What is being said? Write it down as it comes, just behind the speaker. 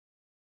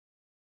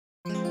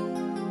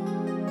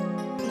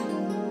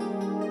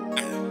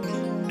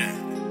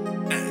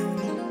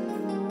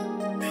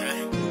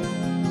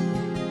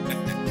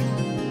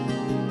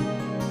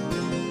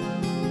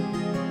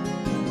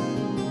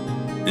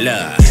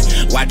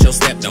Look, watch your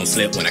step, don't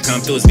slip. When I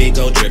come through, it's big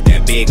old drip,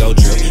 that big old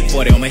drip.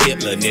 40 on my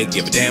hip, little nigga,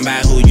 give a damn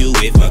about who you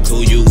with, fuck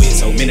who you with.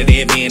 So many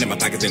dead men in my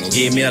pockets, they gon'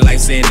 give me a life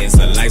sentence,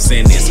 a life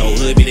sentence. Whole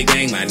hood be the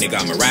gang, my nigga,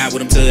 I'ma ride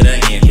with them to the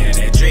end. Yeah,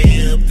 that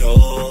drip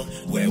go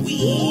where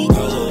we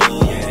go.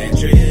 Yeah, that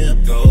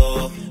drip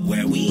go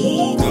where we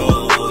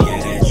go. Yeah,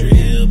 that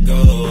drip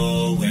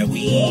go where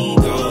we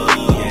go.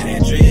 Yeah,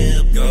 that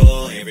drip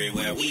go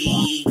everywhere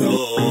we go.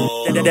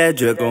 That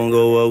drip gon'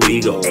 go where we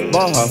go.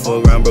 Ball hard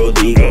for round, bro,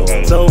 ego.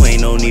 So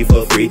ain't no need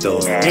for free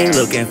throw. Ain't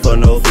looking for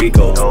no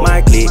freako.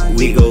 My clique,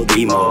 we go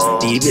demo.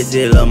 These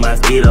bitches love my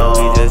stilo.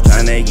 We just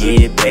tryna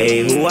get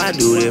paid. Who I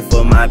do this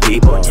for my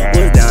people. Was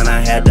down, I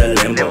had the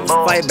limbo.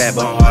 Fight back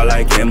on hard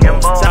like Kimbo.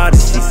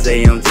 Shawty, she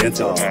say I'm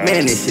gentle.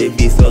 Man, this shit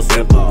be so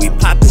simple. We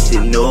poppin'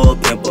 shit, no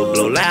pimple.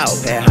 Blow loud,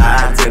 pat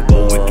high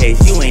tempo. In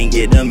case you ain't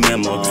get the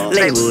memo.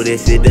 Label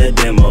this shit the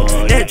demo.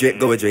 That drip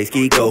go with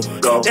Dreskii go.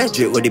 That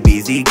drip with the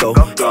Dbz go.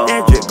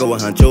 That drip go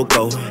with Huncho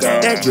go.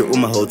 That drip with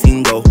my whole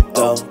team go.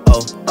 Oh,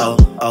 oh, oh,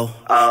 oh.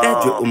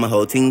 That drip with my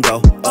whole team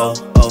go. Oh,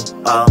 oh,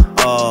 oh,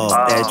 oh.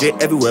 That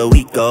drip everywhere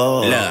we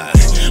go.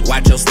 Look,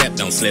 watch your step,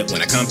 don't slip.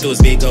 When I come through,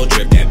 it's big old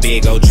drip, that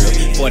big old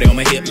drip. 40 on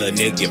my hip, little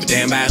nigga, give a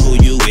damn about who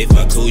you with,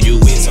 fuck who you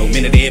with. So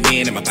many dead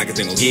men in my pockets,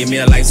 they gon' give me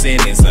a life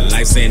sentence, a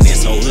life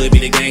sentence. Whole hood be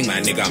the gang,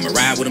 my nigga, I'ma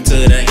ride with them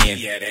to the end.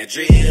 Yeah, that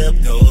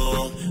drip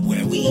go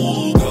where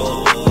we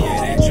go.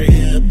 Yeah, that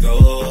drip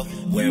go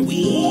where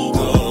we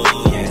go.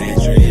 Yeah, that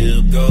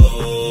drip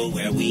go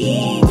where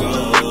we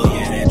go.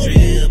 Yeah, that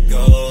drip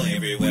go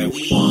everywhere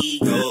we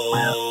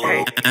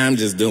go. I'm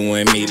just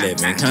doing me,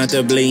 living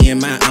comfortably in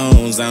my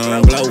own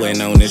zone.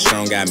 Blowing on this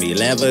strong, got me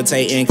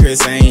levitating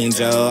Chris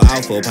Angel.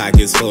 Awful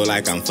pockets full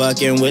like I'm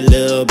fucking with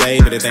Lil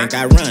Baby. They think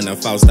I run a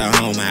foster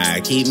home,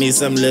 I keep me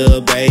some little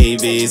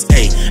babies.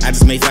 Hey, I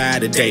just made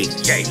 5 today.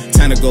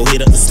 Time to go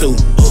hit up the stool.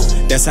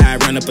 That's how I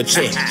run up a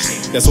check.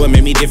 That's what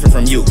made me different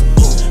from you.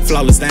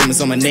 Flawless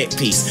diamonds on my neck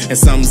piece and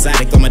something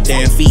exotic on my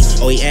damn feet.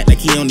 Oh, he act like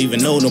he don't even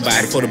know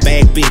nobody. For the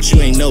bag, bitch,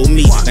 you ain't know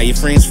me. Now your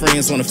friends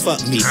wanna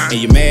fuck me. And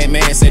you mad,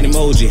 said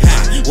emoji.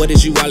 Ha, what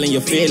is you all in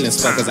your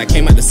feelings for? Cause I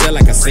came out to sell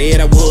like I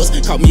said I was.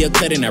 Caught me a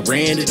cut and I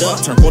ran it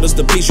up. Turn quarters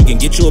to piece, you can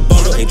get you a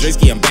bundle. Hey,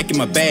 Dreskii, I'm back in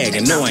my bag.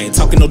 And no, I ain't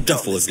talking no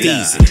duffel, it's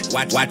easy.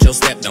 Watch your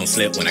step, don't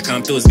slip. When I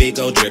come through, it's big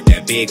old drip,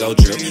 that big old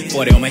drip.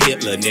 40 on my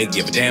hip, little nigga,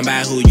 give a damn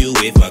about who you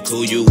with, fuck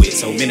who you with.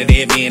 So many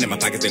dead men in my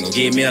pockets, they gon'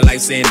 give me a life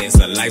sentence,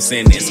 a life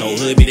sentence. Whole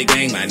hood be the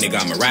gang, my nigga,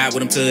 I'ma ride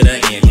with them to the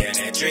end. Yeah,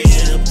 that drip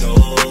go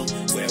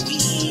where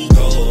we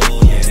go.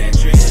 Yeah, that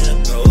drip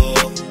go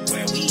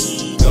where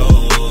we go.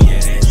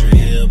 Yeah, that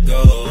drip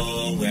go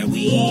where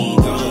we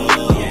go.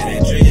 Yeah,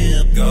 that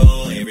drip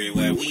go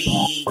everywhere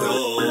we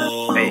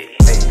go. Hey,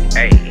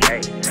 hey,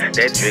 hey,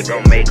 that drip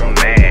gon' make 'em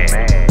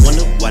mad.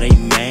 Wonder why they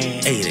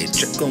mad. Hey, that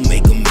drip gon'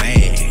 make 'em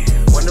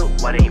mad. Wonder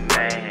why they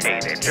mad. Hey,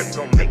 that drip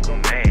gon' make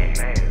 'em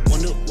mad.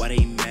 Wonder why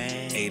they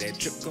mad. Hey, that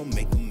drip gon'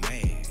 make 'em mad.